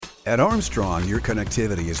At Armstrong, your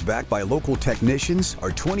connectivity is backed by local technicians,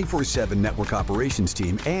 our 24/7 network operations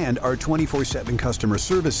team, and our 24/7 customer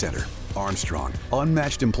service center. Armstrong,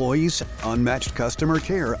 unmatched employees, unmatched customer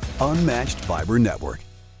care, unmatched fiber network.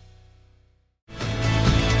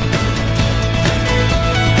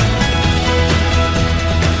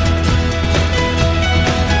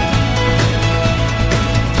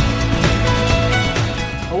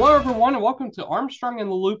 Hello, everyone, and welcome to Armstrong in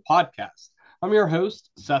the Loop podcast. I'm your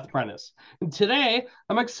host, Seth Prentice, and today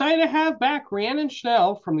I'm excited to have back Rhiannon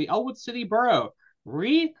Schnell from the Ellwood City Borough.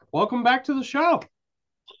 Rhi, welcome back to the show.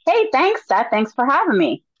 Hey, thanks, Seth. Thanks for having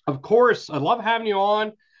me. Of course, I love having you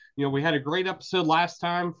on. You know, we had a great episode last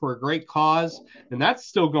time for a great cause, and that's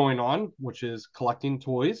still going on, which is collecting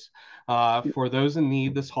toys for those in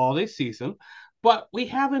need this holiday season. But we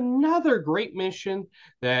have another great mission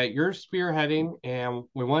that you're spearheading, and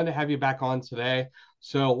we wanted to have you back on today.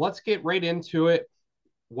 So let's get right into it.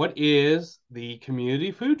 What is the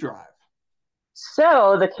community food drive?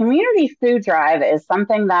 So, the community food drive is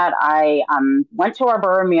something that I went to our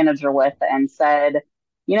borough manager with and said,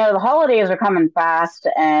 the holidays are coming fast,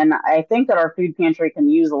 and I think that our food pantry can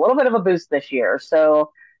use a little bit of a boost this year.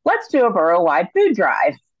 So, let's do a borough-wide food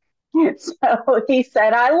drive. So, he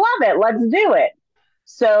said, I love it. Let's do it.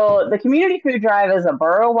 So, the community food drive is a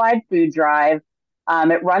borough-wide food drive.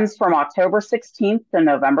 It runs from October 16th to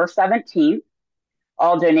November 17th.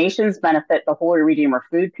 All donations benefit the Holy Redeemer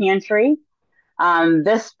Food Pantry.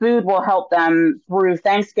 This food will help them through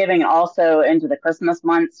Thanksgiving and also into the Christmas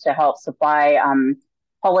months to help supply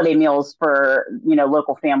holiday meals for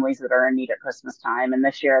local families that are in need at Christmas time. And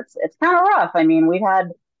this year it's kind of rough. I mean,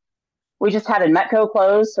 we just had a Metco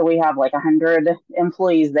close, so we have like 100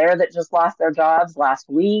 employees there that just lost their jobs last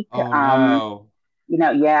week. Oh, no.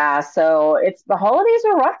 Yeah. So the holidays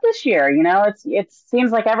are rough this year. It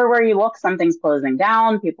seems like everywhere you look, something's closing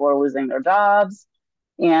down. People are losing their jobs.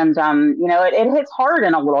 And, it hits hard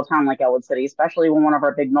in a little town like Ellwood City, especially when one of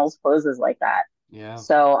our big mills closes like that. Yeah.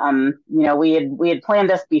 So, we had planned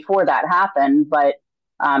this before that happened, but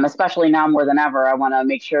especially now more than ever, I want to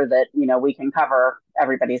make sure that, we can cover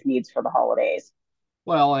everybody's needs for the holidays.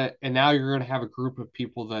 Well, and now you're going to have a group of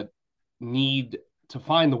people that need to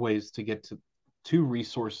find the ways to get to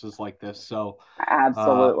resources like this. So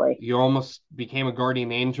Absolutely. you almost became a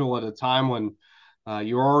guardian angel at a time when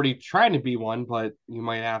you were already trying to be one, but you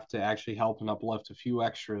might have to actually help and uplift a few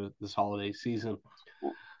extra this holiday season.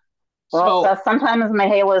 Well, so sometimes my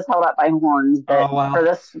halo is held up by horns, but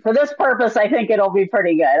for this purpose, I think it'll be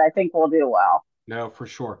pretty good. I think we'll do well. No, for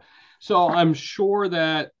sure. So I'm sure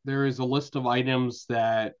that there is a list of items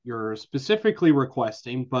that you're specifically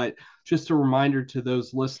requesting, but just a reminder to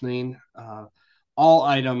those listening, all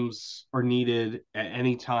items are needed at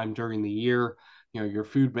any time during the year. Your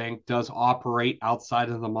food bank does operate outside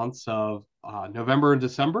of the months of November and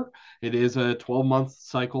December. It is a 12-month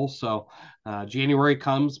cycle. So January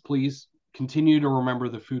comes, please continue to remember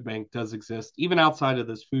the food bank does exist, even outside of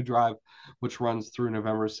this food drive, which runs through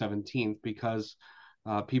November 17th, because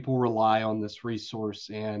people rely on this resource.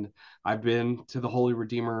 And I've been to the Holy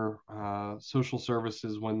Redeemer social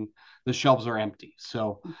services when the shelves are empty.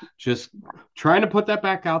 So just trying to put that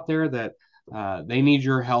back out there that they need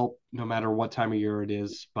your help no matter what time of year it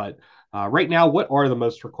is. But right now, what are the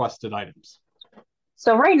most requested items?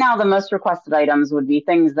 So right now, the most requested items would be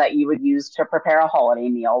things that you would use to prepare a holiday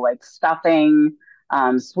meal, like stuffing,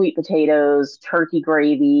 sweet potatoes, turkey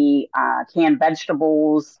gravy, canned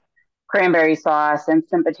vegetables, cranberry sauce,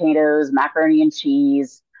 instant potatoes, macaroni and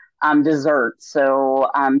cheese, desserts. So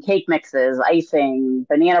cake mixes, icing,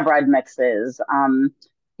 banana bread mixes,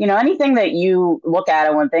 anything that you look at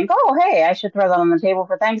and would think, oh, hey, I should throw that on the table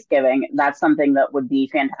for Thanksgiving. That's something that would be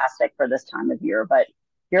fantastic for this time of year. But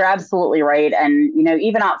you're absolutely right. And,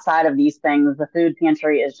 even outside of these things, the food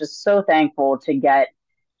pantry is just so thankful to get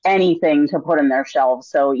anything to put in their shelves.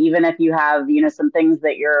 So even if you have, some things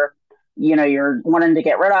that you're wanting to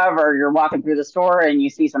get rid of, or you're walking through the store and you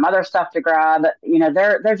see some other stuff to grab,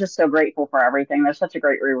 they're just so grateful for everything. They're such a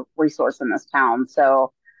great resource in this town.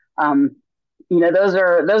 So, those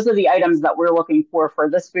are the items that we're looking for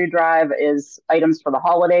this food drive, is items for the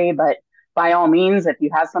holiday. But by all means, if you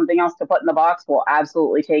have something else to put in the box, we'll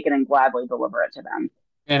absolutely take it and gladly deliver it to them.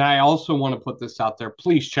 And I also want to put this out there.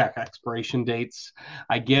 Please check expiration dates.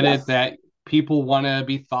 I get it that people want to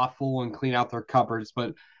be thoughtful and clean out their cupboards,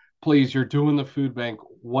 but please, you're doing the food bank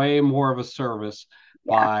way more of a service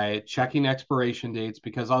by checking expiration dates,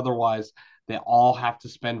 because otherwise they all have to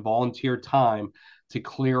spend volunteer time to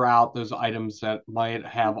clear out those items that might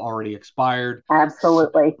have already expired.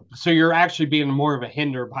 Absolutely. So you're actually being more of a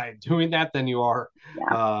hinder by doing that than you are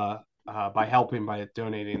by helping, by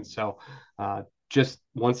donating. So just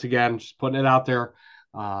once again, just putting it out there.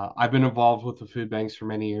 I've been involved with the food banks for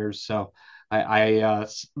many years, so I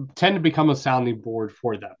tend to become a sounding board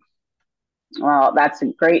for them. Well, that's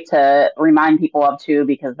great to remind people of too,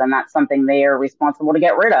 because then that's something they are responsible to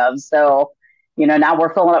get rid of. So, now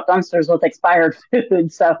we're filling up dumpsters with expired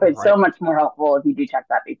food. So it's so Right. much more helpful if you do check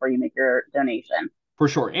that before you make your donation. For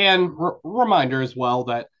sure. And reminder as well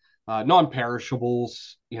that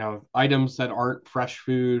non-perishables, items that aren't fresh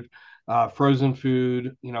food, frozen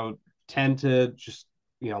food, tend to just,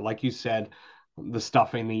 like you said, the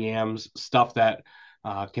stuffing, the yams, stuff that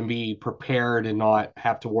can be prepared and not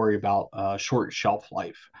have to worry about short shelf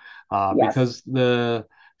life. Yes. Because the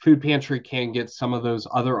food pantry can get some of those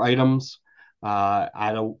other items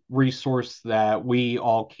at a resource that we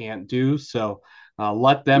all can't do. So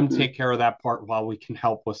let them Hmm. take care of that part while we can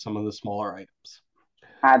help with some of the smaller items.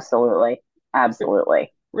 Absolutely.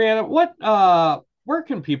 Absolutely. Rihanna, where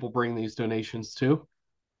can people bring these donations to?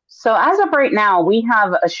 So as of right now, we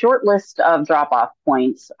have a short list of drop-off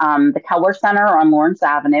points. The Keller Center on Lawrence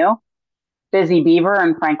Avenue, Busy Beaver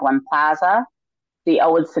and Franklin Plaza, the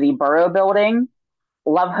Ellwood City Borough Building,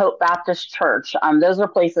 Love Hope Baptist Church. Those are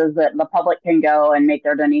places that the public can go and make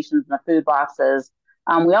their donations in the food boxes.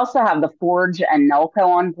 We also have the Forge and Nelco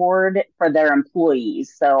on board for their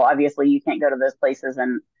employees. So obviously you can't go to those places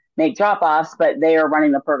and make drop-offs, but they are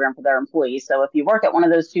running the program for their employees. So if you work at one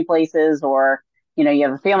of those two places, or you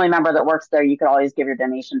have a family member that works there, you could always give your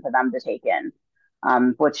donation to them to take in.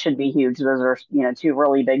 Which should be huge. Those are, two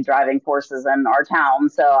really big driving forces in our town.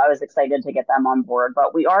 So I was excited to get them on board.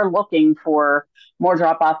 But we are looking for more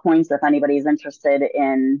drop off points. If anybody's interested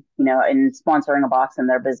in, in sponsoring a box in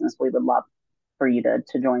their business, we would love for you to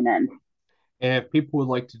join in. And if people would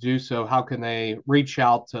like to do so, how can they reach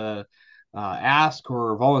out to ask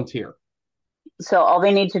or volunteer? So all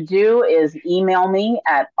they need to do is email me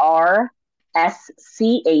at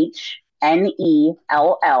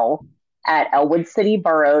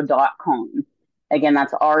rschnell@ellwoodcityborough.com. Again,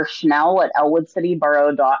 that's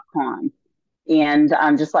rschnell@ellwoodcityborough.com. And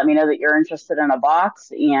just let me know that you're interested in a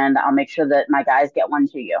box, and I'll make sure that my guys get one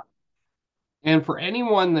to you. And for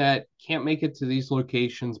anyone that can't make it to these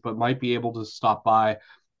locations but might be able to stop by,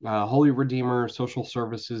 Holy Redeemer Social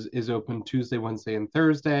Services is open Tuesday, Wednesday, and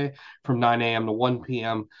Thursday from 9 a.m. to 1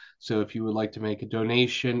 p.m. So if you would like to make a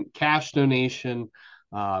donation, cash donation,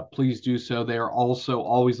 please do so. They are also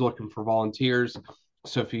always looking for volunteers.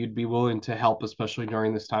 So if you'd be willing to help, especially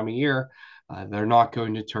during this time of year, they're not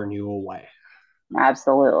going to turn you away.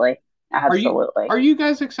 Absolutely. Are you Absolutely. are you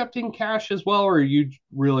guys accepting cash as well, or are you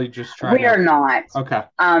really just trying We to? are not. Okay.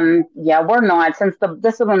 Yeah, we're not. Since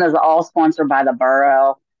this one is all sponsored by the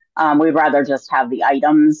borough, we'd rather just have the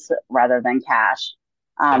items rather than cash.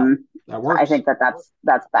 Yeah, Um, that I works. think that's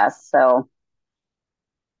best. So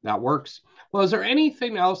That works. Well, is there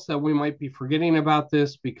anything else that we might be forgetting about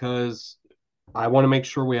this? Because I want to make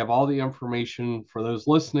sure we have all the information for those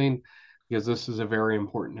listening, because this is a very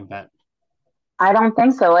important event. I don't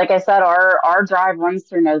think so. Like I said, our drive runs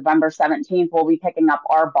through November 17th. We'll be picking up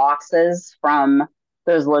our boxes from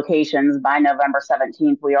those locations by November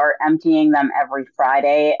 17th. We are emptying them every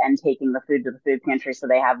Friday and taking the food to the food pantry so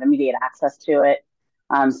they have immediate access to it,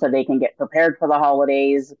 so they can get prepared for the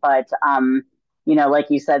holidays. But like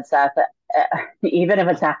you said, Seth, even if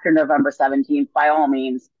it's after November 17th, by all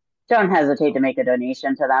means, don't hesitate to make a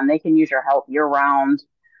donation to them. They can use your help year round.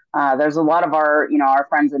 There's a lot of our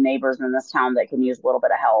friends and neighbors in this town that can use a little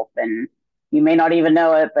bit of help, and you may not even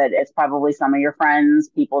know it, but it's probably some of your friends,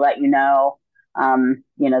 people that you know.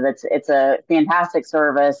 It's a fantastic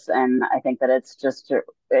service, and I think that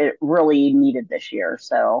it really needed this year.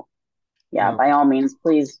 So yeah, Uh, by all means,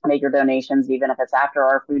 please make your donations, even if it's after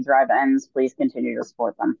our food drive ends. Please continue to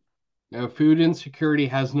support them. Food insecurity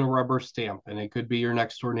has no rubber stamp, and it could be your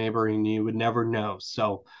next door neighbor, and you would never know.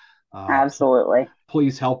 So, uh, Absolutely.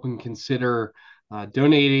 please help and consider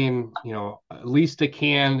donating. At least a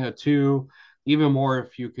can, a two, even more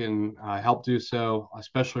if you can help do so.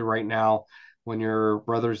 Especially right now, when your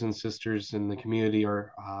brothers and sisters in the community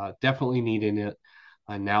are definitely needing it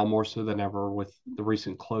now more so than ever with the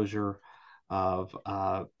recent closure of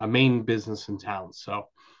a main business in town. So.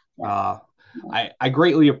 Yeah. Uh, I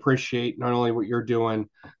greatly appreciate not only what you're doing,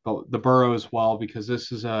 but the borough as well, because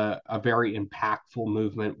this is a very impactful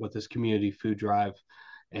movement with this community food drive.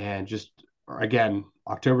 And just again,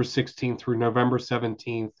 October 16th through November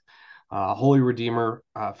 17th, Holy Redeemer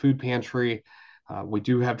Food Pantry. We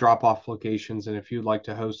do have drop off locations. And if you'd like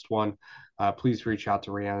to host one, please reach out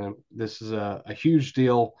to Rhiannon. This is a huge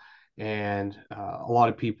deal. And a lot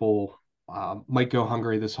of people might go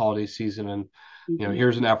hungry this holiday season. And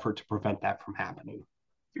here's an effort to prevent that from happening.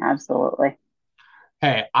 Absolutely.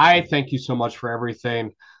 Hey, I thank you so much for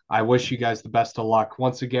everything. I wish you guys the best of luck.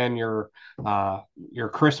 Once again, your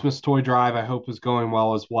Christmas toy drive, I hope, is going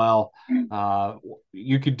well as well.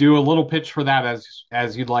 You could do a little pitch for that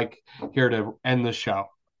as you'd like here to end the show.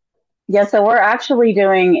 Yeah, so we're actually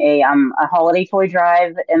doing a holiday toy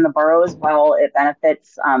drive in the borough as well. It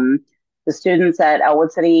benefits the students at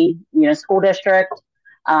Ellwood City, School District.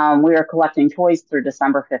 We are collecting toys through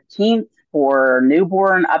December 15th for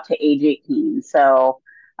newborn up to age 18. So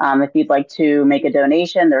if you'd like to make a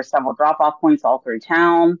donation, there's several drop-off points all through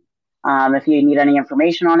town. If you need any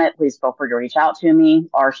information on it, please feel free to reach out to me,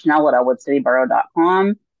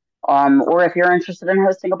 rschnell@ellwoodcityborough.com. Or if you're interested in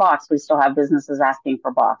hosting a box, we still have businesses asking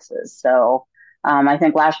for boxes. So I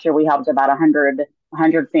think last year we helped about 100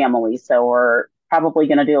 families. So we're probably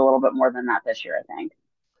going to do a little bit more than that this year, I think.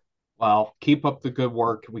 Well, keep up the good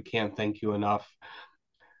work. We can't thank you enough.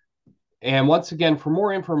 And once again, for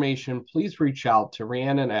more information, please reach out to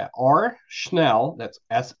Rhiannon at rschnell, that's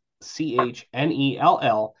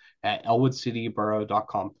SCHNELL, at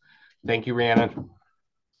ellwoodcityborough.com. Thank you, Rhiannon.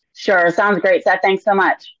 Sure. Sounds great, Seth. Thanks so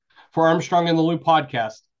much. For Armstrong in the Loop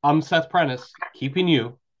podcast, I'm Seth Prentice, keeping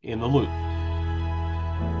you in the loop.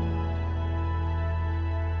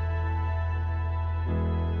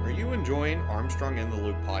 Are you enjoying Armstrong in the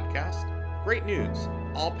Loop podcast? Great news!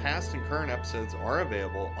 All past and current episodes are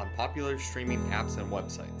available on popular streaming apps and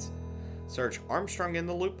websites. Search Armstrong in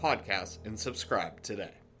the Loop podcast and subscribe today.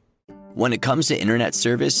 When it comes to internet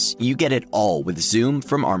service, you get it all with Zoom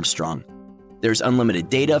from Armstrong. There's unlimited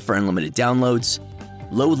data for unlimited downloads,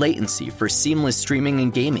 low latency for seamless streaming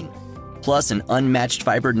and gaming, plus an unmatched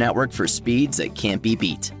fiber network for speeds that can't be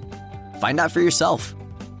beat. Find out for yourself.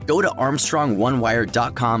 Go to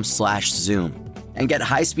armstrongonewire.com/Zoom and get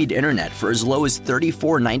high-speed internet for as low as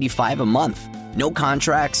 $34.95 a month. No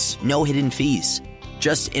contracts, no hidden fees.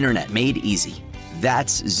 Just internet made easy.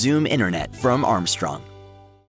 That's Zoom Internet from Armstrong.